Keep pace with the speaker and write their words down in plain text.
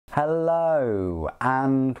Hello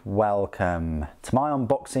and welcome to my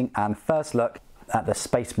unboxing and first look at the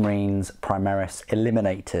Space Marine Primaris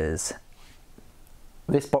Eliminators.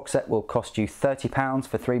 This box set will cost you £30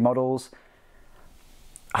 for 3 models.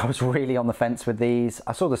 I was really on the fence with these.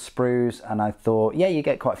 I saw the sprues and I thought, yeah, you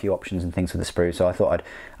get quite a few options and things with the sprues, so I thought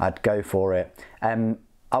I'd go for it.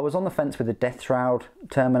 I was on the fence with the Death Shroud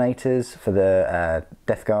Terminators for the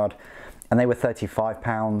Death Guard, and they were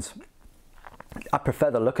 £35. I prefer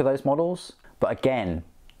the look of those models, but again,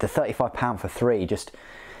 the £35 for 3 just,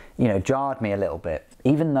 jarred me a little bit.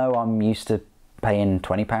 Even though I'm used to paying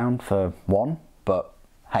 £20 for 1, but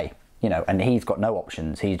hey, and he's got no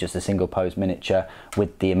options. He's just a single pose miniature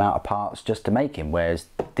with the amount of parts just to make him, whereas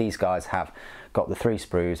these guys have got the 3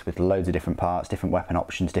 sprues with loads of different parts, different weapon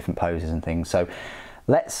options, different poses and things. So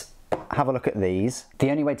let's have a look at these.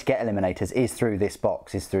 The only way to get Eliminators is through this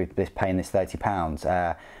box, is through paying this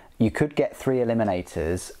 £30. You could get 3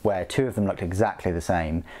 Eliminators where 2 of them looked exactly the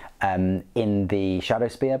same in the Shadow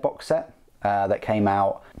Spear box set that came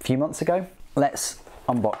out a few months ago. Let's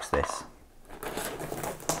unbox this.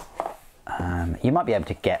 You might be able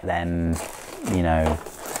to get them,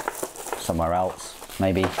 somewhere else,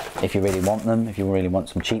 maybe, if you really want them, if you really want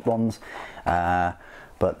some cheap ones.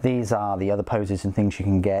 But these are the other poses and things you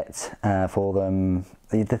can get for them.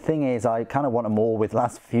 The thing is, I kind of want them all with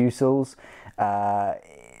las-fusils.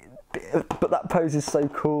 But that pose is so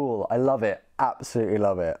cool. I love it, absolutely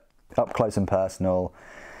love it. Up close and personal.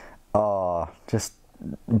 Oh, just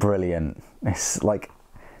brilliant. It's like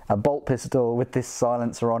a bolt pistol with this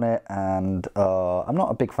silencer on it, and I'm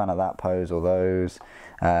not a big fan of that pose or those.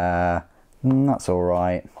 That's all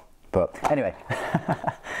right. But anyway,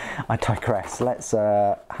 I digress. Let's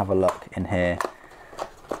have a look in here.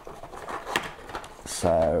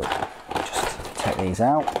 So just take these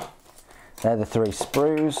out. They're the 3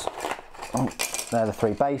 sprues. Oh, they're the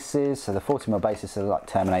 3 bases. So the 40mm bases are like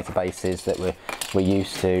Terminator bases that we're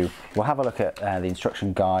used to. We'll have a look at the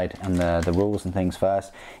instruction guide and the rules and things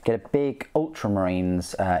first. Get a big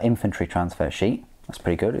Ultramarines infantry transfer sheet. That's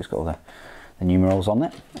pretty good. It's got all the numerals on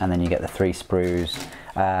it. And then you get the 3 sprues.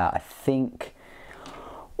 I think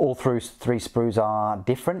all 3 sprues are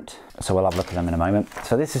different, so we'll have a look at them in a moment.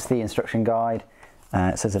 So this is the instruction guide.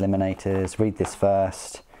 It says Eliminators. Read this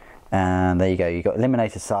first. And there you go, you've got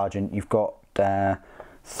Eliminator Sergeant. You've got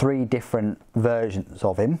 3 different versions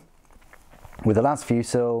of him, with the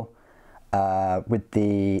las-fusil, with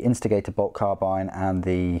the Instigator bolt carbine, and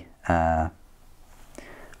the I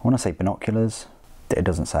want to say binoculars. It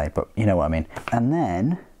doesn't say, but you know what I mean. And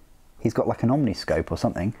then he's got like an omniscope or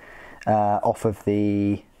something off of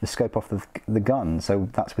the scope off of the gun. So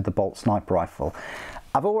that's with the bolt sniper rifle.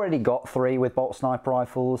 I've already got 3 with bolt sniper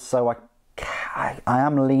rifles, so I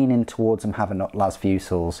am leaning towards them having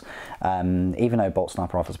las-fusils, even though bolt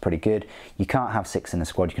sniper rifles are pretty good. You can't have 6 in a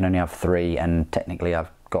squad, you can only have 3, and technically I've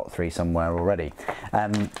got 3 somewhere already.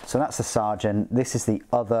 So that's the sergeant. This is the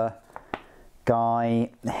other guy.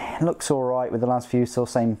 Looks all right with the las-fusil,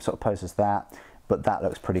 same sort of pose as that, but that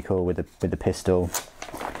looks pretty cool with the pistol.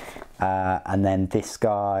 And then this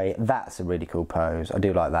guy, that's a really cool pose. I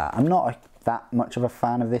do like that. I'm not that much of a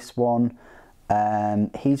fan of this one.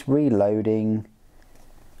 He's reloading.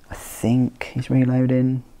 I think he's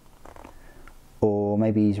reloading, or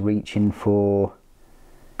maybe he's reaching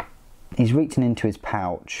into his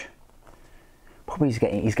pouch. Probably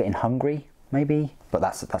he's getting hungry, maybe. But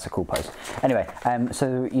that's a cool pose. Anyway,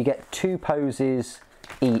 so you get 2 poses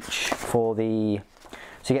each for the.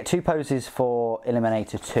 So you get 2 poses for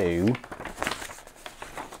Eliminator 2.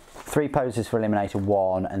 3 poses for Eliminator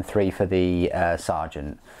 1 and 3 for the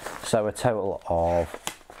Sergeant. So a total of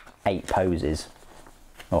 8 poses,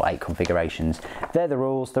 or 8 configurations. They're the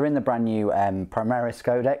rules. They're in the brand new Primaris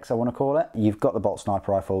Codex, I want to call it. You've got the bolt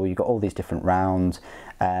sniper rifle, you've got all these different rounds,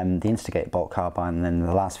 the Instigator bolt carbine, and then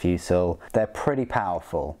the las-fusil. They're pretty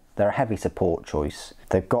powerful. They're a heavy support choice.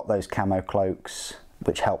 They've got those camo cloaks,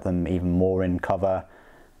 which help them even more in cover.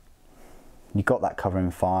 You've got that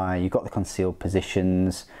covering fire, you've got the concealed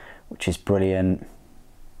positions, which is brilliant,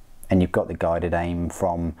 and you've got the guided aim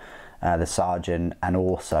from the sergeant, and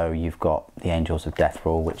also you've got the Angels of Death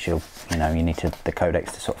rule, which you need the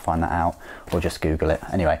codex to sort of find that out, or just Google it.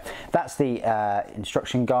 Anyway, that's the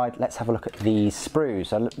instruction guide. Let's have a look at these sprues.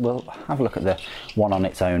 So we'll have a look at the one on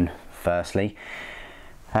its own firstly.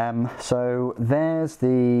 So there's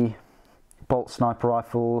the bolt sniper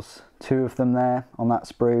rifles, 2 of them there on that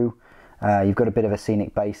sprue. You've got a bit of a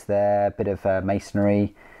scenic base there, a bit of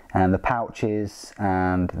masonry, and the pouches,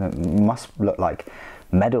 and must look like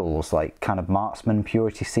medals, like kind of marksman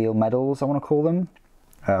purity seal medals, I want to call them,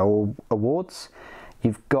 or awards.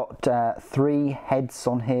 You've got 3 heads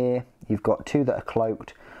on here. You've got 2 that are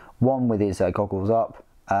cloaked, 1 with his goggles up,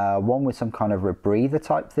 1 with some kind of rebreather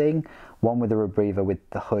type thing, 1 with a rebreather with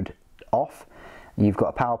the hood off. You've got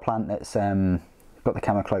a power plant that's got the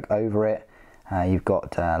camo cloak over it. You've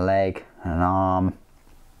got a leg and an arm.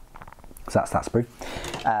 So that's that sprue.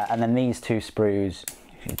 And then these 2 sprues,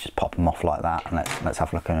 you just pop them off like that, and let's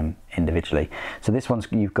have a look at them individually. So this one's,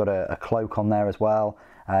 you've got a cloak on there as well.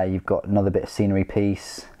 You've got another bit of scenery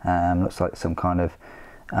piece. Looks like some kind of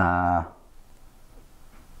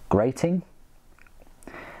grating.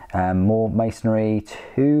 More masonry,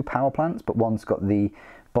 2 power plants, but one's got the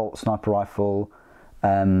bolt sniper rifle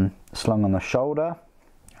slung on the shoulder.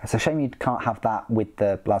 It's a shame you can't have that with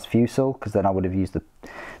the las-fusils, because then I would have used the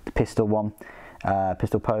pistol one.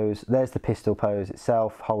 Pistol pose. There's the pistol pose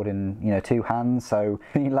itself, holding, you know, 2 hands. So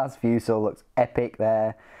the las-fusil looks epic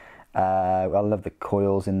there. I love the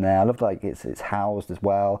coils in there. I love like it's housed as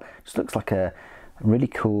well. Just looks like a really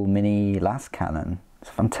cool mini las cannon. It's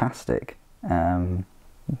fantastic. Got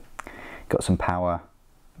some power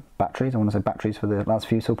batteries. I want to say batteries for the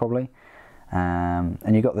las-fusil probably. And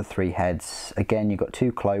you've got the 3 heads. Again, you've got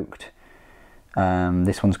 2 cloaked.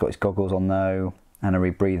 This one's got its goggles on though, and a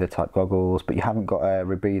rebreather type goggles, but you haven't got a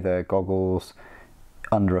rebreather goggles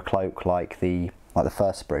under a cloak like the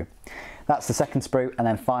first sprue. That's the second sprue, and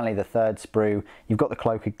then finally the third sprue. You've got the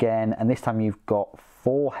cloak again, and this time you've got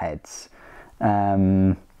 4 heads.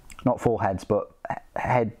 Not 4 heads, but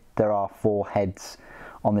there are 4 heads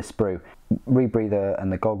on this sprue. Rebreather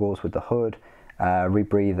and the goggles with the hood.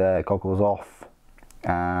 Rebreather goggles off,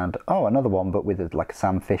 and another one but with like a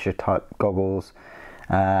Sam Fisher type goggles,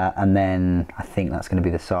 and then I think that's going to be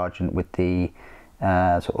the sergeant with the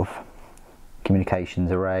sort of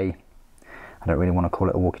communications array. I don't really want to call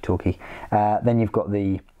it a walkie-talkie. Then you've got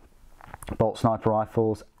the bolt sniper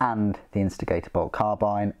rifles and the instigator bolt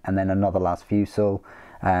carbine, and then another las-fusil,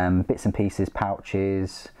 bits and pieces,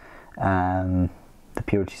 pouches, the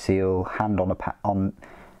purity seal, hand on the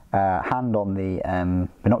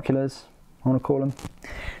binoculars, I want to call them.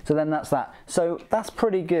 So then that's that. So that's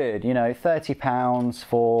pretty good, you know, £30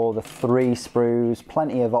 for the 3 sprues,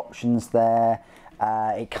 plenty of options there.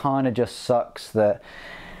 It kind of just sucks that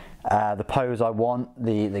the pose I want,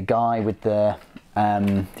 the guy with the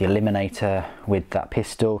Eliminator with that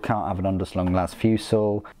pistol can't have an underslung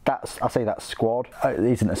las-fusil. I say that's squad. It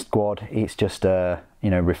isn't a squad. It's just a, you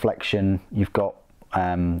know, reflection. You've got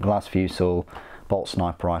the las-fusil, bolt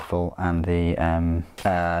sniper rifle, and the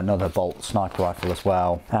another bolt sniper rifle as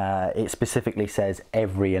well. It specifically says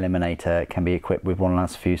every Eliminator can be equipped with 1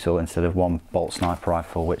 las-fusil instead of 1 bolt sniper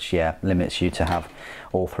rifle, which limits you to have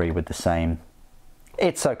all 3 with the same.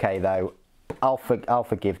 It's okay though, I'll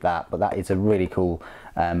forgive that, but that is a really cool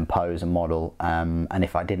pose and model, and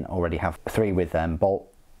if I didn't already have 3 with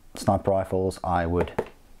bolt sniper rifles, I would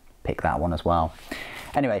pick that one as well.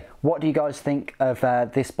 Anyway, what do you guys think of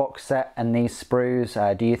this box set and these sprues?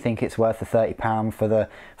 Do you think it's worth the £30 for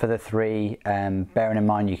the 3? Bearing in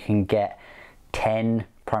mind you can get 10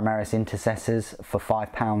 Primaris Intercessors for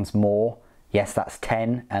 £5 more. Yes, that's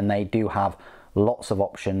 10, and they do have lots of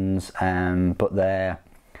options, but they're,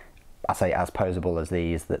 I say, as posable as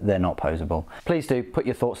these, that they're not posable. Please do put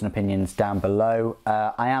your thoughts and opinions down below.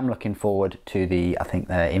 I am looking forward to the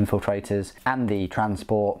infiltrators and the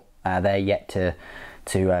transport. They're yet to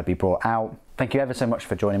be brought out. Thank you ever so much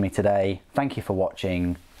for joining me today. Thank you for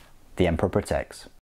watching. The Emperor protects.